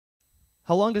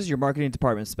How long does your marketing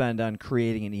department spend on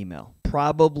creating an email?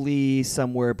 Probably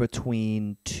somewhere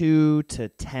between 2 to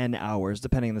 10 hours,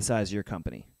 depending on the size of your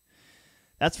company.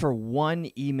 That's for one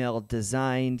email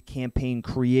designed, campaign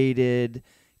created,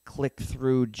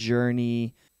 click-through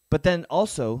journey. But then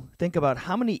also think about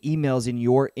how many emails in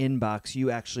your inbox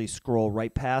you actually scroll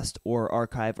right past or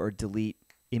archive or delete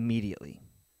immediately.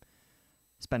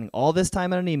 Spending all this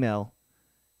time on an email,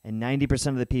 and 90%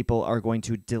 of the people are going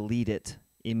to delete it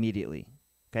immediately.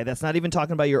 Okay, that's not even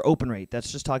talking about your open rate.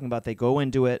 That's just talking about they go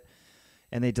into it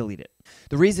and they delete it.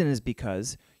 The reason is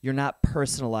because you're not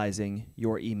personalizing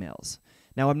your emails.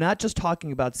 Now, I'm not just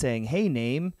talking about saying, hey,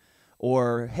 name,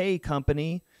 or hey,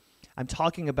 company. I'm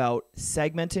talking about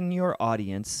segmenting your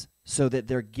audience so that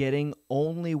they're getting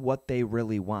only what they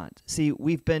really want. See,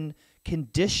 we've been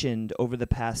conditioned over the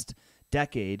past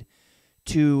decade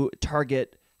to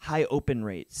target high open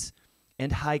rates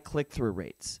and high click-through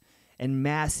rates and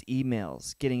mass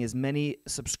emails, getting as many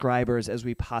subscribers as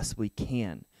we possibly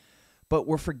can. But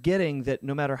we're forgetting that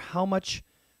no matter how much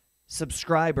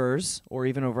subscribers, or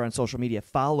even over on social media,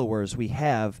 followers we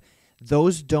have,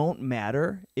 those don't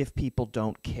matter if people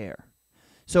don't care.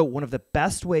 So one of the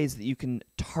best ways that you can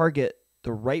target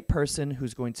the right person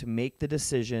who's going to make the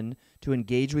decision to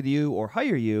engage with you or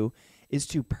hire you is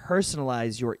to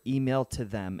personalize your email to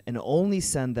them and only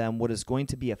send them what is going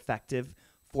to be effective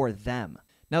for them.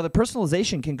 Now, the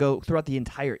personalization can go throughout the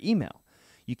entire email.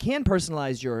 You can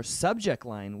personalize your subject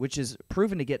line, which is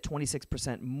proven to get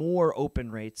 26% more open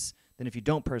rates than if you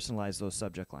don't personalize those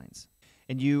subject lines.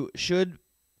 And you should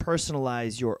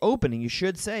personalize your opening. You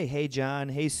should say, hey, John,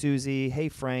 hey, Susie, hey,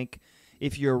 Frank,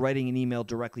 if you're writing an email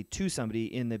directly to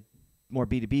somebody in the more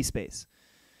B2B space.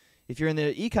 If you're in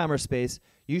the e-commerce space,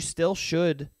 you still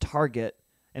should target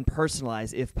and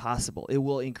personalize if possible. It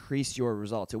will increase your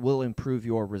results. It will improve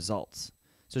your results.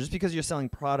 So just because you're selling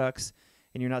products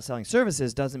and you're not selling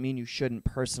services doesn't mean you shouldn't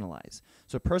personalize.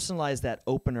 So personalize that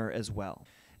opener as well.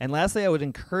 And lastly, I would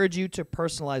encourage you to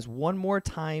personalize one more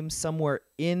time somewhere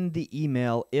in the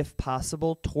email, if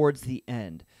possible, towards the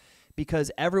end.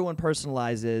 Because everyone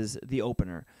personalizes the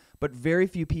opener, but very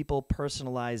few people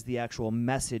personalize the actual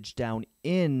message down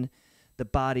in the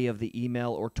body of the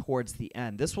email or towards the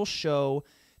end. This will show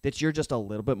that you're just a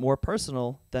little bit more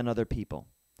personal than other people.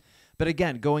 But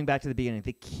again, going back to the beginning,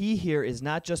 the key here is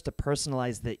not just to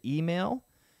personalize the email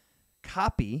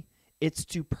copy, it's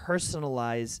to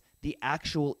personalize the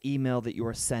actual email that you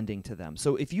are sending to them.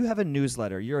 So if you have a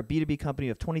newsletter, you're a B2B company,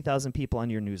 you have 20,000 people on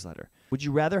your newsletter. Would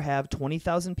you rather have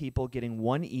 20,000 people getting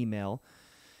one email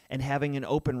and having an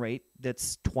open rate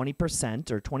that's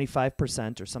 20% or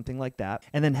 25% or something like that,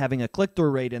 and then having a click-through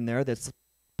rate in there that's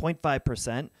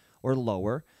 0.5% or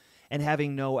lower, and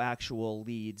having no actual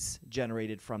leads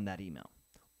generated from that email?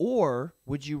 Or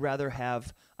would you rather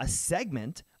have a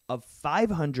segment of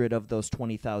 500 of those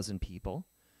 20,000 people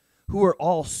who are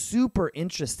all super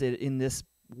interested in this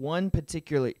one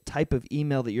particular type of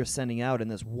email that you're sending out in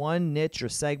this one niche or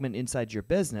segment inside your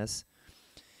business,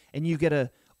 and you get a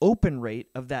open rate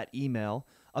of that email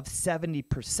of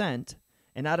 70%,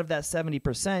 and out of that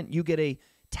 70%, you get a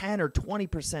 10 or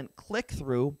 20%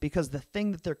 click-through because the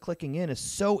thing that they're clicking in is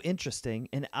so interesting,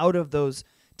 and out of those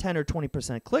 10 or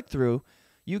 20% click-through,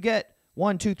 you get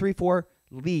 1, 2, 3, 4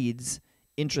 leads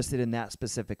interested in that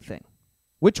specific thing.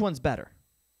 Which one's better?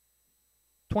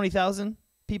 20,000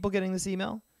 people getting this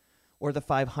email, or the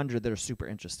 500 that are super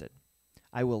interested?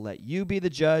 I will let you be the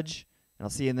judge, and I'll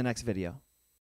see you in the next video.